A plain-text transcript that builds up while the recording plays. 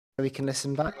We can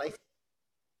listen back later.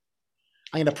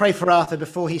 I'm going to pray for Arthur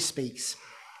before he speaks.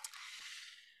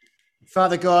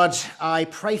 Father God, I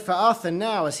pray for Arthur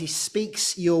now as he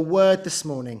speaks your word this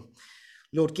morning.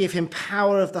 Lord, give him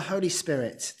power of the Holy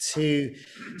Spirit to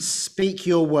speak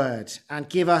your word and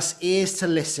give us ears to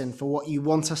listen for what you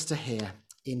want us to hear.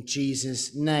 In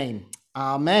Jesus' name,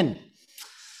 amen.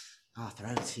 Arthur,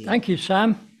 over to you. Thank you,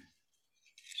 Sam.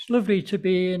 It's lovely to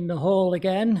be in the hall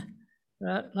again.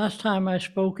 Last time I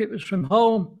spoke, it was from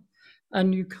home,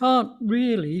 and you can't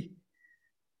really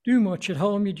do much at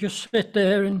home. You just sit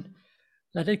there and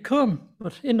let it come.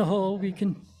 But in the hall, we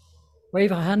can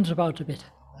wave our hands about a bit.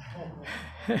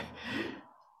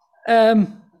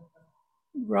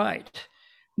 Right.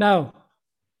 Now,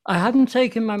 I hadn't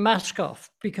taken my mask off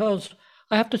because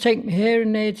I have to take my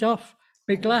hearing aids off,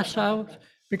 my glasses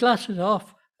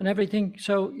off and everything.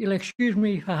 So you'll excuse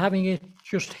me for having it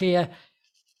just here.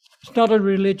 It's not a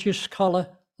religious collar,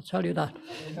 I'll tell you that.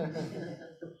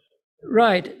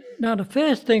 Right. Now, the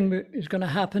first thing that is going to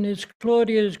happen is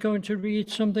Claudia is going to read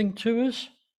something to us.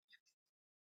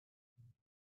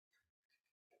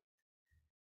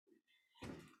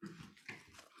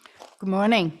 Good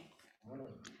morning.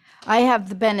 I have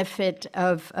the benefit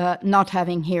of not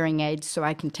having hearing aids, so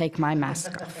I can take my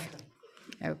mask off.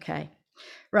 Okay.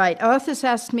 Right. Arthur's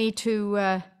asked me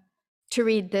to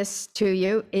read this to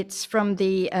you. It's from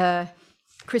the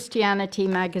Christianity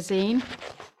magazine.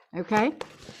 Okay.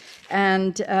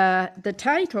 And the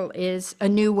title is A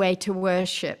New Way to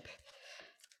Worship.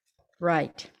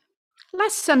 Right.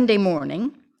 Last Sunday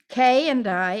morning, Kay and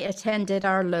I attended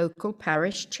our local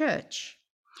parish church.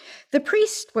 The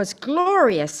priest was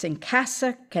glorious in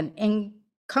cassock and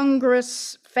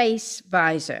incongruous face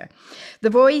visor, the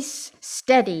voice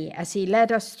steady as he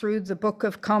led us through the Book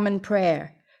of Common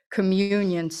Prayer,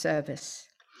 communion service.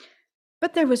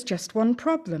 But there was just one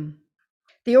problem.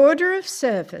 The order of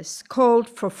service called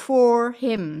for 4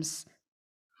 hymns,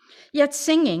 yet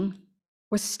singing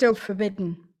was still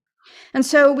forbidden. And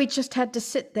so we just had to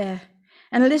sit there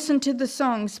and listen to the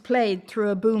songs played through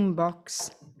a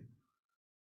boombox.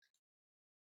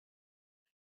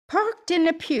 Parked in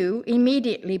a pew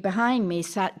immediately behind me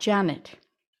sat Janet.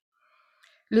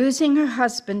 Losing her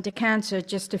husband to cancer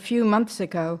just a few months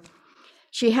ago,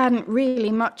 she hadn't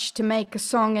really much to make a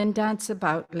song and dance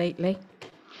about lately.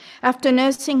 After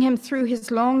nursing him through his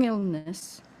long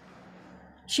illness,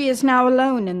 she is now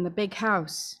alone in the big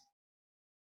house.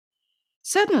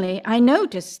 Suddenly, I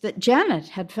noticed that Janet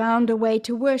had found a way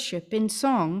to worship in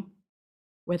song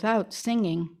without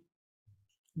singing.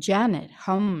 Janet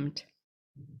hummed.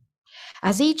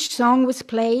 As each song was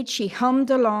played, she hummed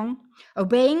along,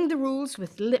 obeying the rules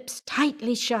with lips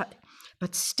tightly shut,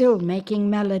 but still making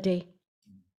melody.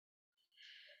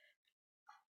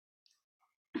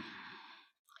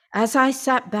 As I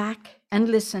sat back and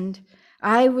listened,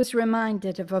 I was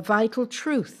reminded of a vital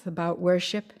truth about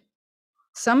worship.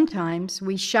 Sometimes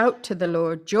we shout to the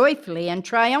Lord joyfully and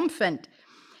triumphant.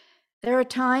 There are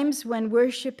times when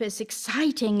worship is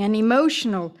exciting and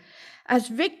emotional, as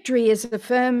victory is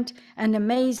affirmed and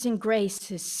amazing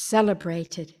grace is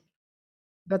celebrated.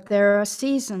 But there are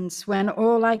seasons when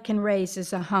all I can raise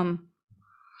is a hum,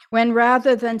 when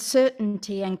rather than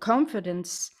certainty and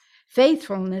confidence,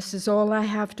 faithfulness is all I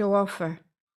have to offer.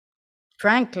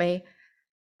 Frankly,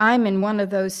 I'm in one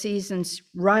of those seasons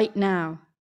right now,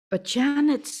 but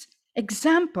Janet's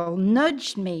example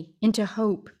nudged me into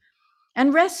hope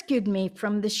and rescued me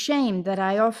from the shame that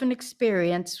I often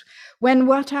experience when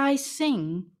what I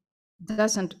sing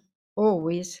doesn't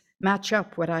always match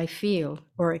up what I feel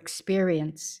or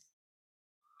experience.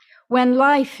 When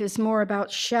life is more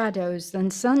about shadows than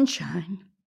sunshine.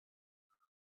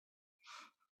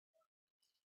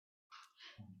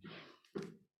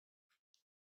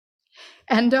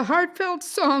 And a heartfelt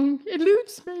song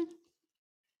eludes me.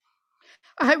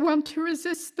 I want to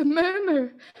resist the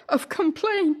murmur of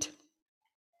complaint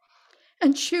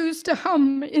and choose to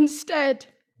hum instead.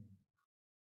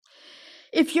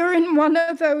 If you're in one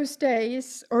of those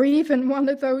days, or even one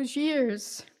of those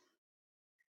years,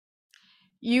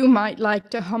 you might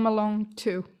like to hum along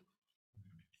too.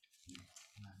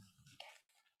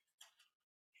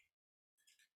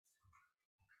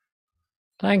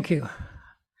 Thank you.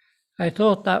 I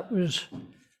thought that was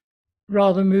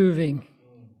rather moving.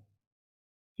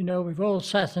 You know, we've all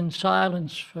sat in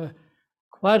silence for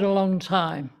quite a long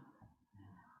time,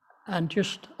 and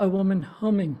just a woman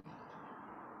humming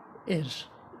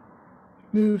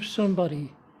moves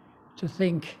somebody to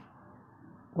think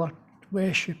what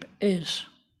worship is.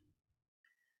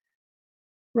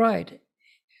 Right,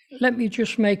 let me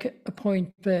just make a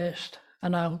point first,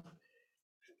 and I'll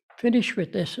finish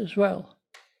with this as well.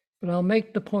 but I'll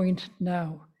make the point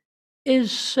now.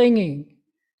 Is singing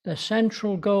the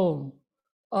central goal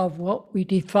of what we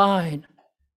define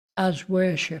as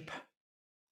worship?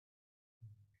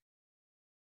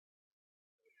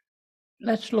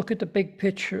 Let's look at the big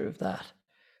picture of that.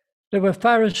 There were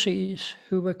Pharisees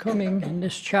who were coming in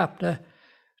this chapter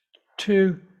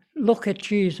to look at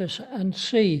Jesus and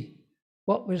see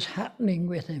what was happening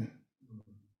with him.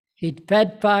 He'd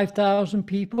fed 5,000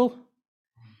 people,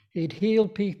 he'd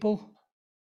healed people,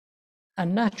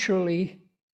 and naturally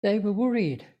they were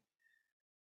worried.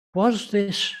 Was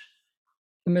this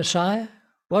the Messiah?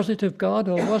 Was it of God,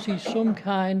 or was he some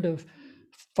kind of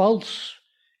false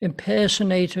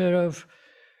impersonator of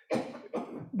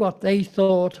what they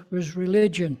thought was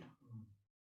religion?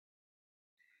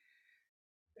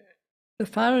 The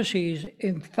Pharisees,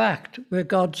 in fact, were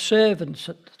God's servants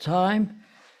at the time.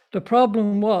 The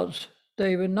problem was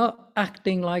they were not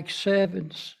acting like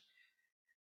servants.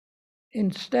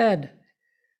 Instead,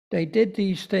 they did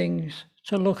these things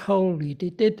to look holy. They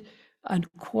did and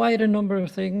quite a number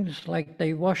of things, like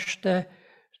they washed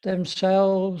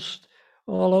themselves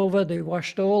all over. They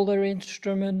washed all their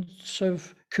instruments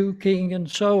of cooking and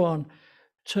so on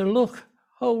to look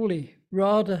holy.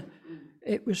 Rather,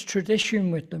 it was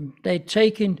tradition with them. They'd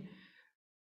taken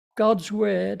God's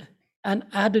word and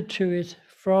added to it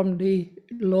from the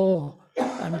law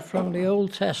and from the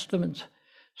Old Testament.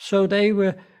 So they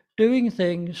were doing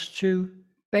things to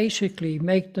basically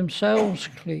make themselves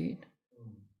clean.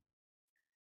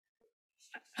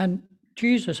 And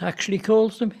Jesus actually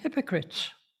calls them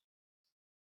hypocrites.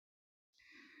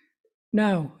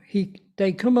 Now,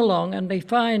 they come along and they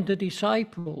find the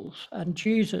disciples and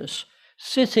Jesus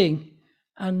sitting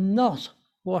and not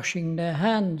washing their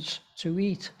hands to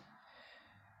eat.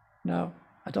 Now,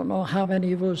 I don't know how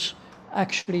many of us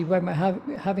actually, when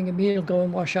we're having a meal, go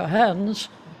and wash our hands.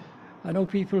 I know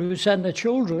people who send their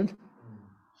children,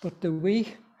 but do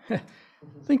we?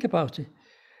 Think about it.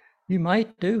 You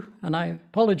might do, and I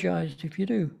apologize if you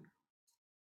do.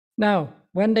 Now,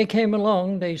 when they came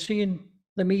along, they seen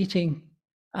the meeting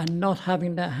and not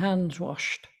having their hands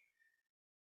washed.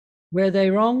 Were they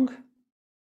wrong?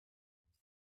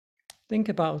 Think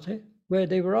about it. Were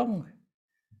they wrong?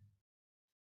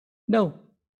 No,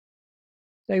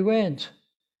 they weren't.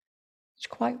 It's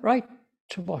quite right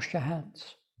to wash your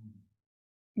hands.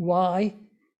 Why?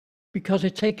 Because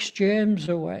it takes germs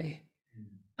away,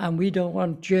 and we don't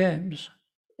want germs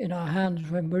in our hands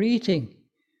when we're eating.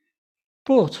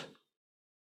 But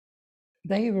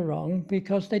they were wrong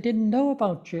because they didn't know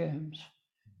about germs.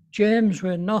 Germs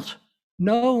were not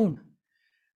known.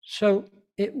 So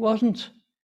it wasn't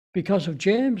because of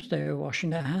germs they were washing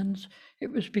their hands, it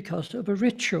was because of a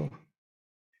ritual.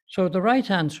 So the right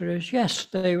answer is yes,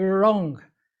 they were wrong.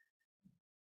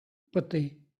 But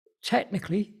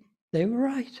technically, they were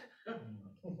right.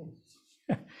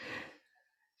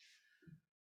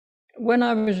 When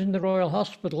I was in the Royal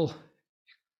Hospital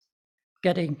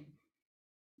getting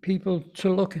people to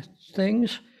look at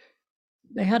things,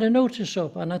 they had a notice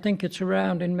up, and I think it's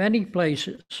around in many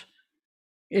places.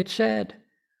 It said,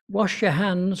 wash your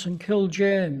hands and kill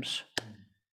germs.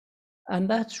 And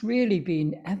that's really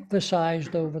been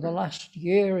emphasized over the last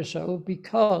year or so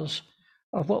because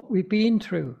of what we've been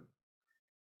through.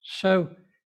 So,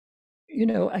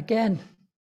 again,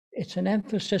 it's an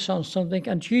emphasis on something,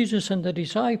 and Jesus and the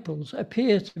disciples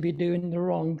appear to be doing the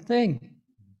wrong thing.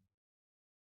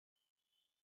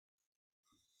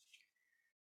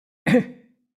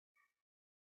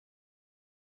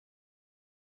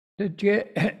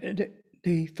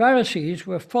 The Pharisees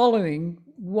were following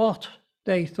what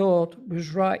they thought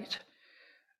was right,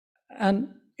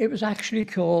 and it was actually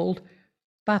called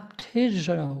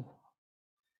baptizo.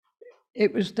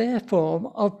 It was their form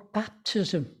of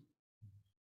baptism.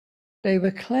 They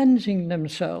were cleansing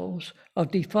themselves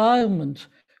of defilement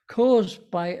caused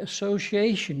by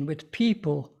association with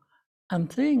people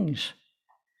and things.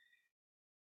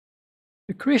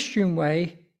 The Christian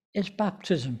way is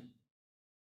baptism.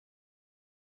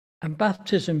 And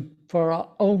baptism for our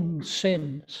own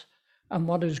sins and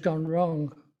what has gone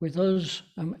wrong with us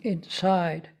and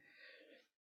inside.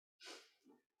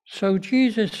 So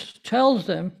Jesus tells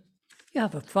them, you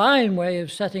have a fine way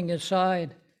of setting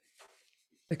aside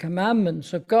the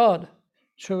commandments of God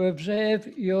to observe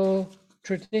your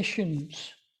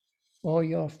traditions or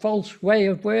your false way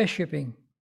of worshipping.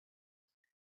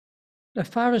 The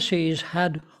Pharisees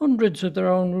had hundreds of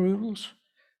their own rules.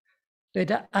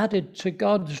 They'd added to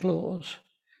God's laws.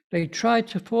 They tried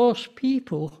to force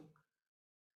people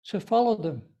to follow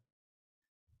them.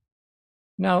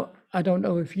 Now, I don't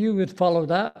know if you would follow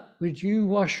that. Would you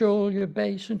wash all your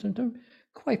basins and do?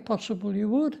 Quite possible you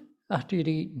would. after you'd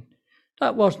eaten.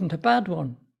 That wasn't a bad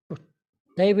one, but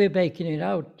they were making it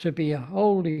out to be a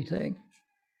holy thing.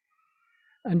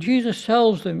 And Jesus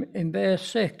tells them in verse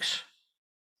 6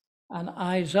 and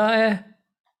Isaiah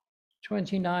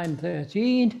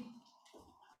 29:13,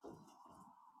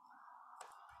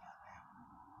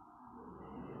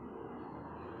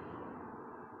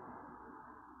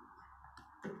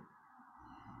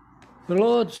 the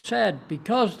Lord said,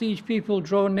 because these people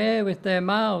draw near with their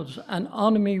mouths and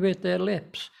honor me with their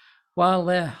lips, while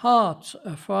their hearts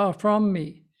are far from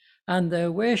me, and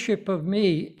their worship of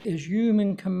me is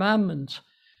human commandments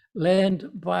learned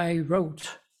by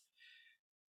rote.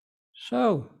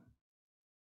 So,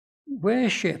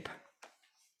 worship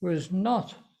was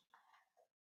not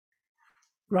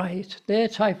right. Their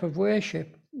type of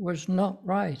worship was not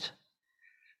right.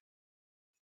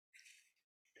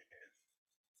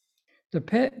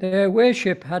 Their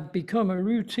worship had become a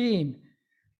routine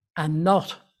and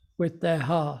not with their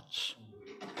hearts.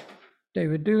 They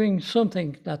were doing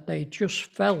something that they just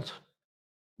felt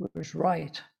was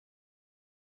right.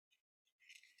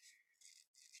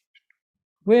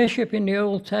 Worship in the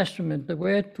Old Testament, the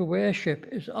word for worship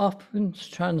is often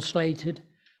translated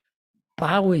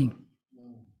bowing.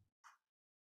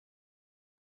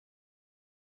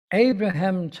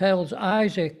 Abraham tells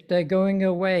Isaac they're going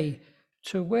away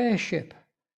to worship.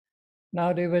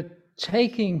 Now he was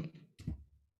taking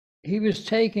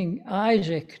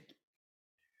Isaac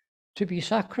to be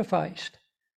sacrificed,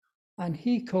 and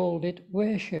he called it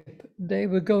worship. They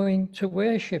were going to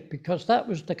worship because that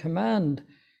was the command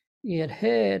he had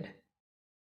heard.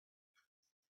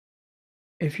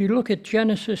 If you look at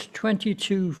Genesis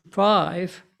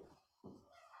 22:5,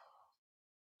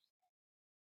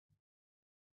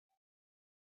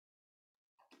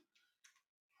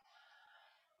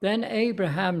 then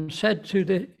Abraham said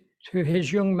to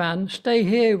his young man, stay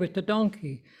here with the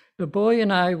donkey. The boy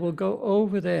and I will go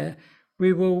over there.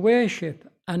 We will worship,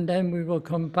 and then we will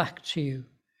come back to you.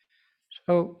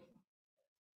 So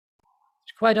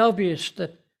it's quite obvious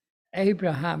that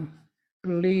Abraham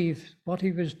believed what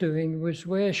he was doing was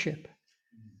worship.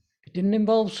 It didn't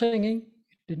involve singing,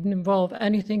 it didn't involve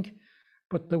anything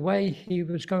but the way he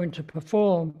was going to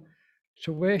perform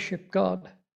to worship God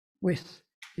with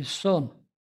his son.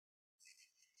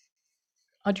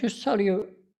 I'll just tell you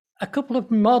a couple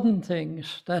of modern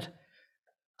things that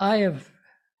I have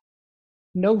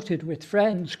noted with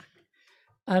friends,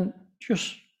 and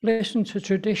just listen to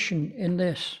tradition in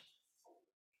this.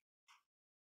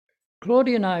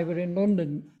 Claudia and I were in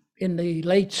London in the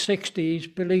late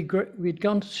 60s. We'd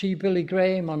gone to see Billy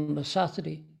Graham on the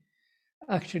Saturday.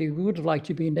 Actually, we would have liked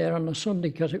to have been there on the Sunday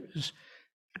because it was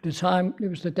at the time, it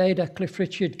was the day that Cliff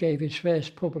Richard gave his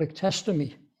first public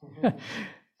testimony.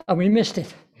 And we missed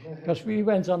it because we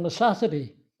went on the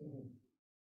Saturday.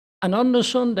 And on the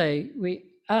Sunday, we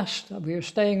were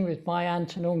staying with my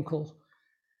aunt and uncle,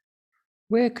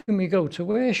 where can we go to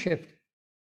worship?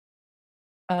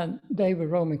 And they were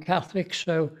Roman Catholics,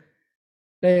 so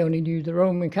they only knew the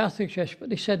Roman Catholic Church, but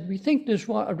they said, we think there's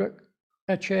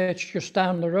a church just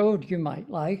down the road you might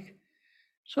like.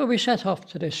 So we set off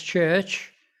to this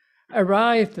church,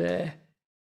 arrived there,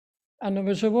 and there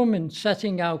was a woman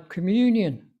setting out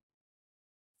communion.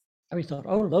 And we thought,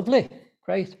 oh, lovely,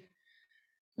 great.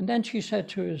 And then she said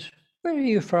to us, where are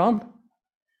you from?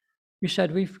 We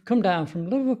said, we've come down from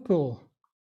Liverpool,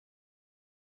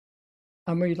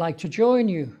 and we'd like to join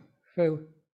you for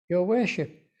your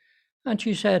worship. And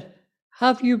she said,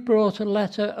 have you brought a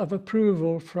letter of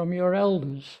approval from your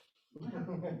elders?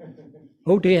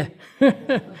 Oh dear.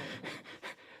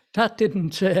 That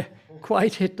didn't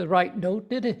quite hit the right note,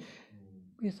 did it?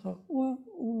 We thought,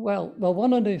 well,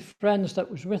 one of the friends that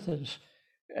was with us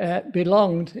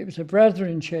it was a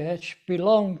Brethren church,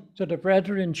 belonged to the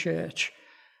Brethren church,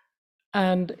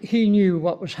 and he knew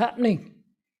what was happening.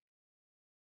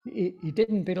 He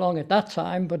didn't belong at that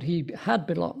time, but he had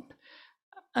belonged,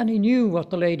 and he knew what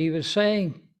the lady was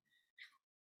saying.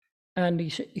 And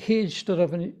he stood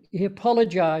up and he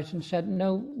apologized and said,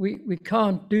 no, we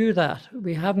can't do that.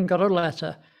 We haven't got a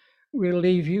letter. We'll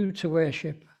leave you to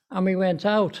worship. And we went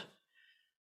out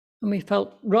and we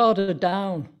felt rather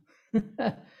down.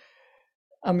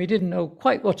 And we didn't know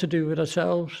quite what to do with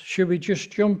ourselves. Should we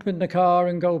just jump in the car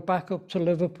and go back up to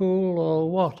Liverpool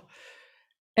or what?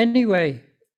 Anyway,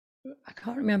 I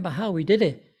can't remember how we did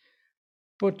it,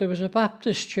 but there was a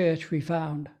Baptist church we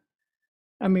found,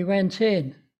 and we went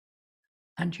in,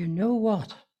 and you know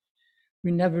what?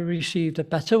 We never received a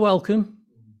better welcome.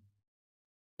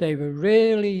 They were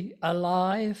really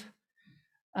alive.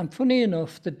 And funny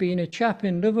enough, there'd been a chap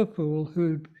in Liverpool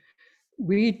who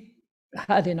we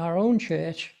had in our own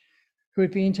church who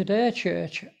had been to their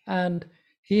church, and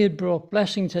he had brought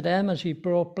blessing to them as he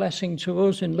brought blessing to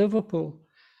us in Liverpool.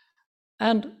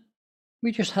 And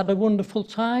we just had a wonderful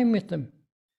time with them.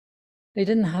 They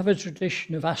didn't have a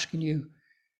tradition of asking you,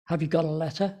 have you got a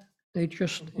letter? They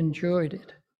just enjoyed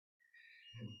it.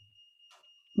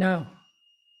 Now,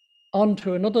 on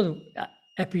to another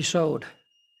episode.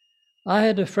 I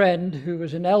had a friend who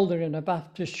was an elder in a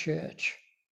Baptist church,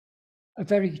 a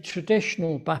very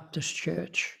traditional Baptist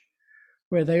church,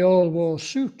 where they all wore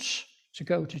suits to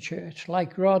go to church,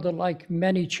 rather like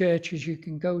many churches you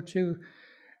can go to.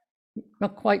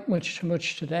 Not quite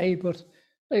much today, but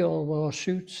they all wore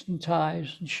suits and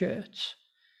ties and shirts.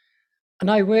 And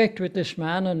I worked with this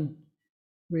man, and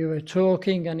we were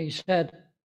talking, and he said,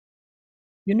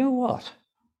 you know what?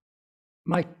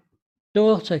 My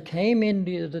daughter came in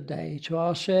the other day to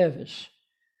our service,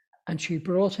 and she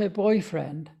brought her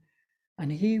boyfriend,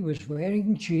 and he was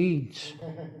wearing jeans.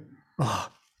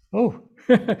 Oh.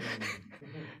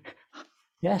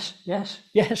 Yes.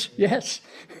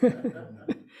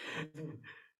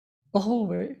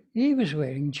 He was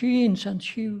wearing jeans,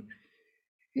 and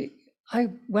I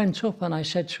went up and I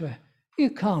said to her,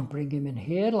 you can't bring him in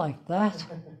here like that.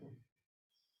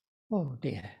 Oh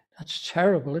dear, that's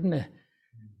terrible, isn't it?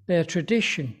 Their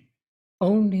tradition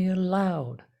only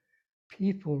allowed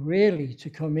people really to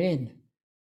come in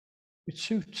with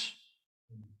suits.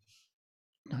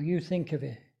 Now you think of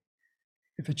it.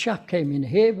 If a chap came in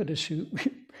here with a suit,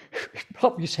 we'd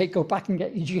probably say, go back and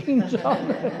get your jeans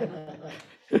on.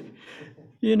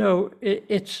 You know,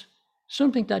 it's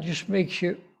something that just makes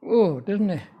you, doesn't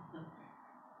it?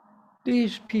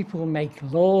 These people make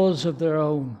laws of their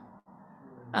own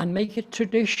and make it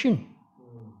tradition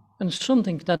and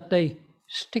something that they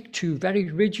stick to very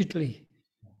rigidly.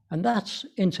 And that's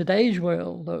in today's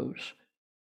world,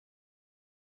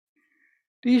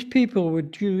 These people were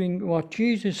doing what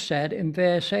Jesus said in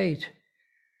verse 8.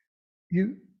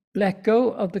 You let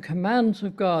go of the commands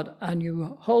of God and you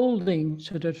are holding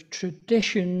to the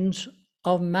traditions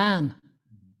of man.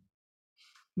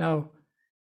 Now,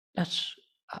 that's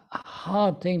a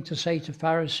hard thing to say to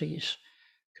Pharisees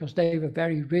because they were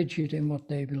very rigid in what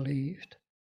they believed.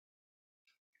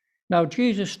 Now,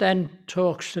 Jesus then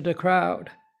talks to the crowd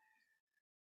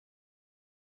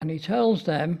and he tells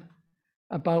them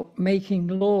about making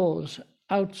laws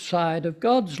outside of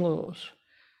God's laws.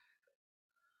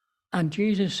 And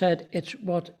Jesus said it's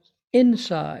what's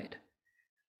inside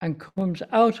and comes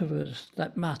out of us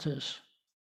that matters.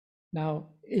 Now,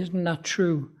 isn't that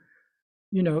true?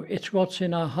 You know, it's what's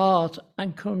in our heart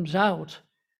and comes out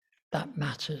that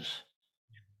matters.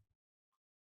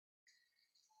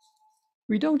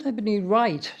 We don't have any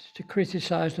right to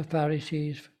criticize the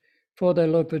Pharisees for their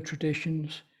love of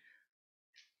traditions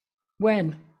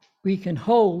when we can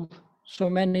hold so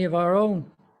many of our own.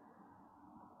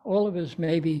 All of us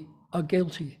maybe are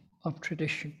guilty of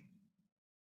tradition.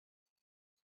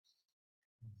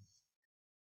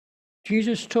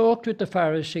 Jesus talked with the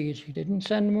Pharisees. He didn't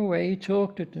send them away, he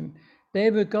talked with them.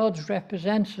 They were God's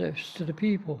representatives to the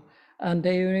people, and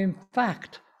they were in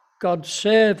fact God's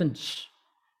servants.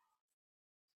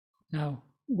 Now,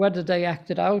 whether they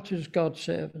acted out as God's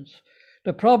servants,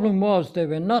 the problem was they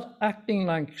were not acting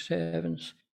like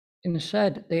servants.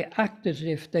 Instead, they acted as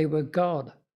if they were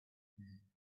God.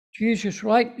 Jesus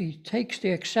rightly takes the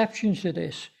exception to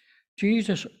this.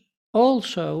 Jesus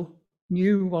also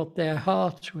knew what their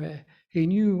hearts were. He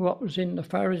knew what was in the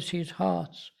Pharisees'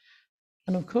 hearts.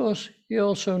 And of course, he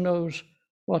also knows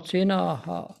what's in our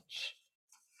hearts.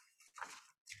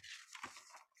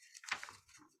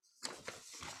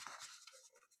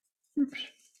 Oops.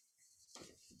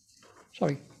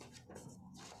 Sorry.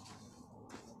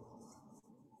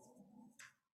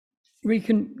 We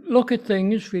can look at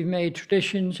things, we've made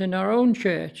traditions in our own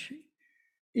church.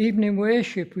 Even in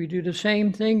worship, we do the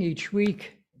same thing each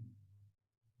week.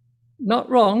 Not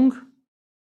wrong,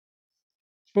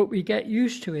 but we get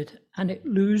used to it and it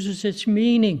loses its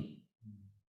meaning.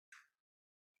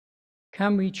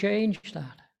 Can we change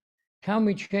that? Can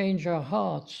we change our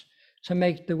hearts to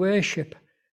make the worship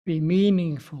be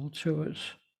meaningful to us?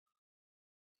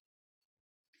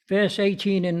 Verse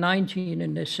 18 and 19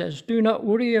 in this says, do not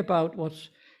worry about what's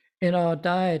in our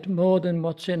diet more than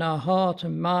what's in our heart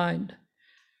and mind.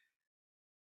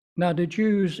 Now, the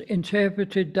Jews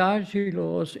interpreted dietary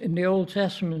laws in the Old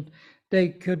Testament. They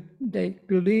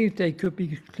believed they could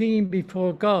be clean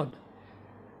before God.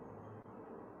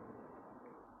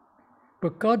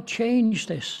 But God changed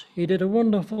this. He did a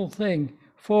wonderful thing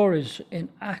for us in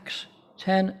Acts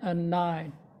 10 and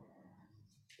 9.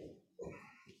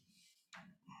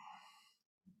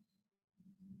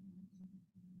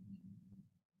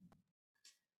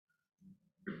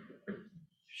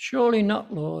 Surely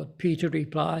not, Lord, Peter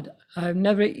replied. I have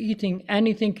never eaten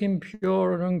anything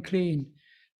impure or unclean.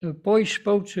 The boy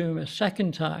spoke to him a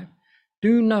second time.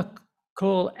 Do not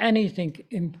call anything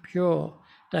impure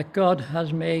that God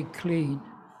has made clean.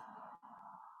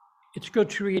 It's good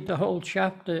to read the whole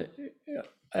chapter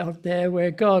out there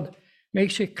where God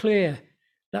makes it clear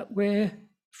that we're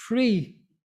free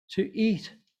to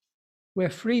eat.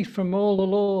 We're free from all the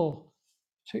law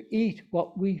to eat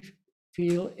what we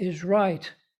feel is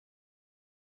right.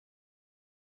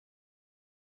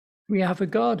 We have a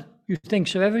God who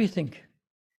thinks of everything.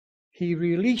 He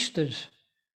released us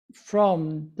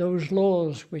from those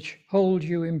laws which hold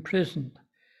you imprisoned.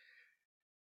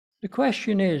 The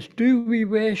question is, do we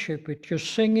worship with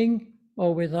just singing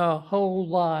or with our whole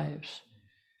lives?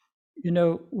 You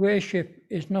know, worship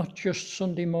is not just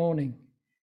Sunday morning.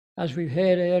 As we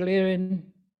heard earlier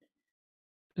in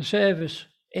the service,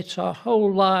 it's our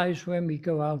whole lives when we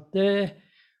go out there,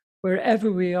 wherever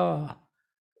we are,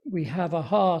 we have a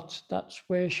heart that's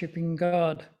worshiping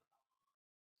God.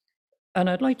 And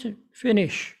I'd like to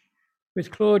finish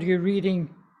with Claudia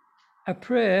reading a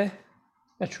prayer,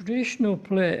 a traditional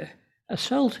prayer, a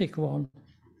Celtic one,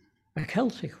 a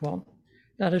Celtic one,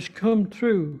 that has come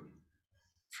through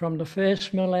from the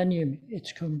first millennium.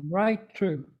 It's come right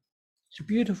through. It's a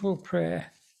beautiful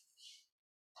prayer.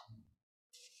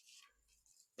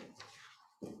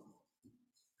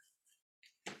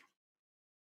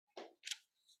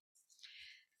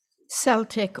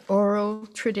 Celtic oral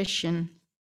tradition,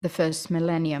 the first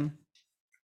millennium.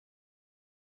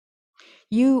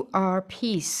 You are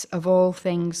peace of all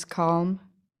things calm.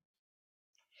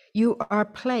 You are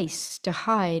place to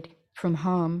hide from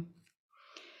harm.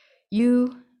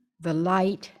 You, the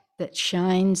light that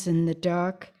shines in the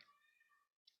dark.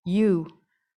 You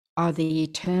are the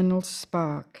eternal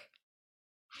spark.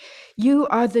 You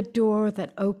are the door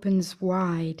that opens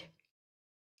wide.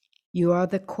 You are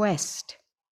the quest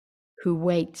who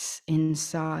waits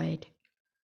inside.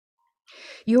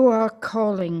 You are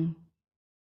calling.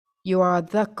 You are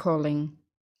the calling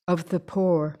of the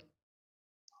poor.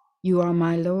 You are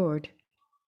my Lord,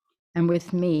 and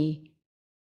with me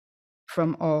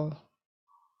from all.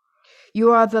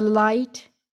 You are the light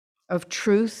of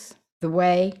truth, the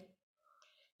way.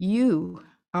 You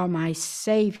are my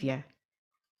Savior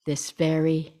this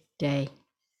very day.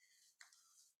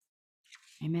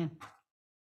 Amen.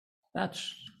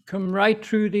 That's come right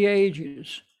through the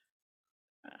ages.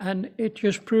 And it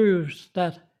just proves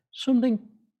that something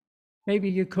maybe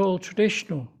you call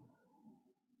traditional,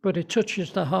 but it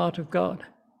touches the heart of God.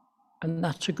 And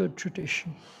that's a good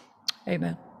tradition.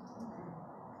 Amen.